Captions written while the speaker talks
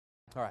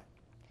All right.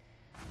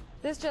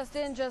 This just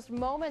in, just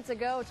moments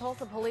ago,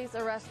 Tulsa police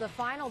arrest the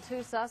final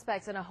 2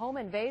 suspects in a home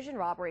invasion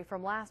robbery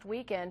from last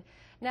weekend.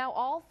 Now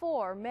all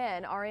 4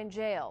 men are in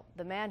jail.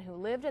 The man who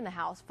lived in the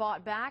house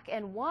fought back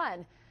and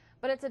won,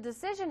 but it's a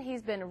decision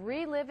he's been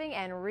reliving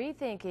and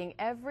rethinking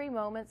every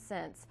moment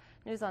since.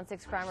 News on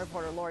 6 crime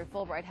reporter Lori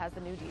Fulbright has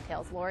the new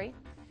details. Lori?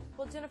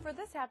 Well, Jennifer,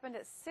 this happened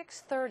at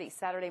 6:30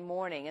 Saturday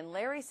morning, and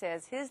Larry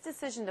says his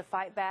decision to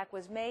fight back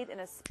was made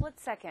in a split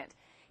second.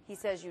 He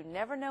says you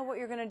never know what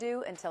you're going to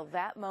do until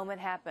that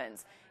moment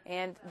happens.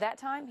 And that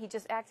time, he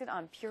just acted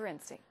on pure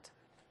instinct.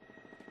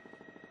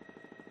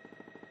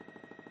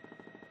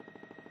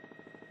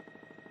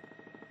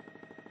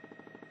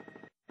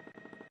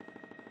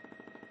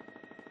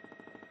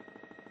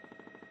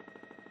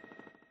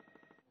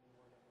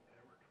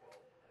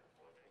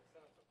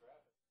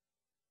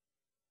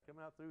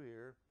 Coming out through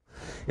here.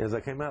 As I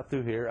came out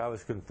through here, I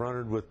was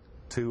confronted with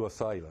 2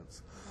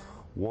 assailants.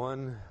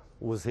 One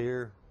was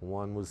here,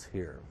 one was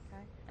here.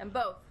 Okay. And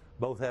both?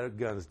 Both had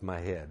guns to my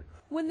head.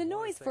 When the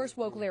noise first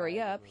woke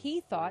Larry up, he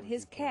thought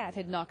his cat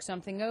had knocked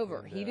something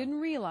over. He didn't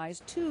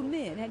realize 2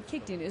 men had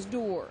kicked in his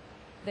door.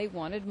 They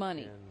wanted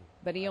money,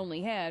 but he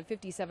only had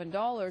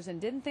 $57 and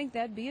didn't think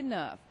that'd be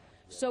enough.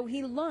 So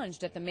he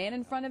lunged at the man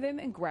in front of him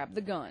and grabbed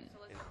the gun.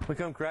 We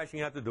come crashing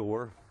out the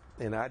door,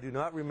 and I do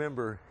not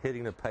remember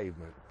hitting the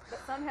pavement. But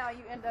somehow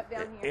you end up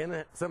down here.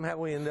 And somehow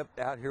we end up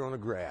out here on the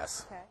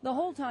grass. Okay. The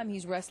whole time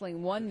he's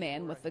wrestling one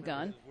man with the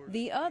gun,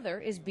 the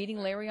other is beating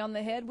Larry on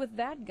the head with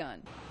that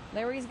gun.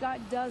 Larry's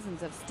got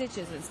dozens of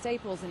stitches and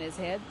staples in his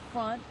head,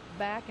 front,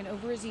 back, and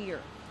over his ear.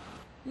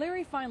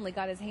 Larry finally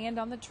got his hand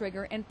on the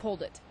trigger and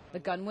pulled it. The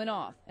gun went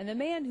off, and the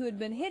man who had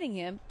been hitting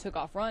him took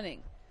off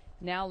running.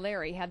 Now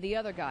Larry had the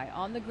other guy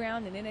on the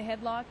ground and in a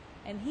headlock,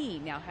 and he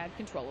now had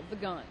control of the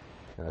gun.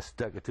 And I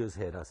stuck it to his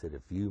head. I said,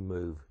 if you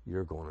move,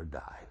 you're going to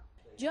die.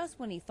 Just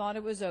when he thought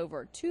it was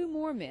over, 2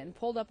 more men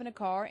pulled up in a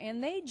car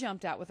and they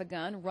jumped out with a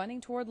gun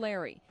running toward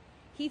Larry.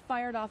 He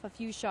fired off a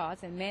few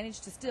shots and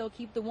managed to still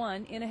keep the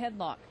one in a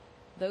headlock.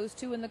 Those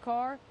 2 in the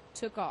car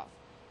took off.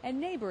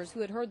 And neighbors who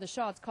had heard the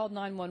shots called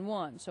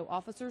 911, so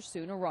officers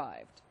soon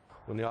arrived.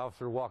 When the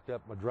officer walked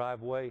up my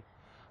driveway,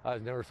 I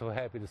was never so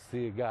happy to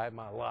see a guy in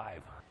my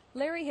life.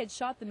 Larry had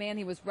shot the man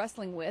he was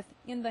wrestling with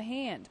in the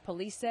hand.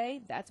 Police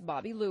say that's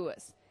Bobby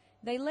Lewis.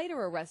 They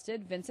later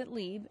arrested Vincent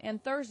Lieb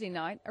and Thursday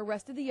night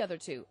arrested the other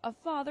 2, a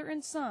father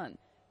and son,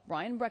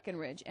 Brian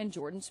Breckenridge and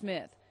Jordan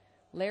Smith.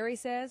 Larry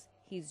says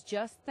he's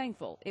just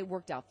thankful it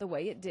worked out the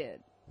way it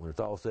did. When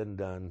it's all said and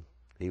done,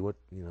 he went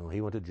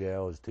to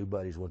jail, his 2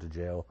 buddies went to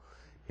jail,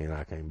 and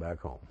I came back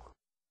home.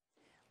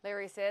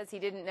 Larry says he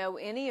didn't know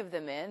any of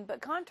the men,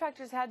 but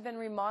contractors had been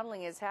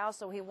remodeling his house,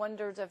 so he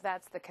wonders if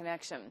that's the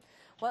connection.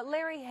 What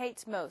Larry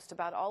hates most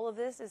about all of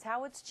this is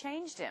how it's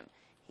changed him.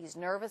 He's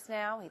nervous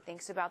now. He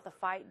thinks about the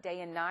fight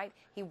day and night.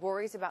 He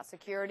worries about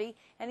security,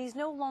 and he's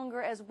no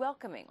longer as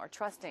welcoming or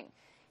trusting.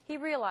 He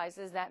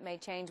realizes that may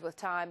change with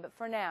time, but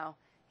for now,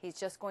 he's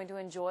just going to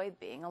enjoy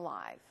being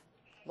alive.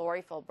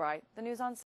 Lori Fulbright, the News on 6.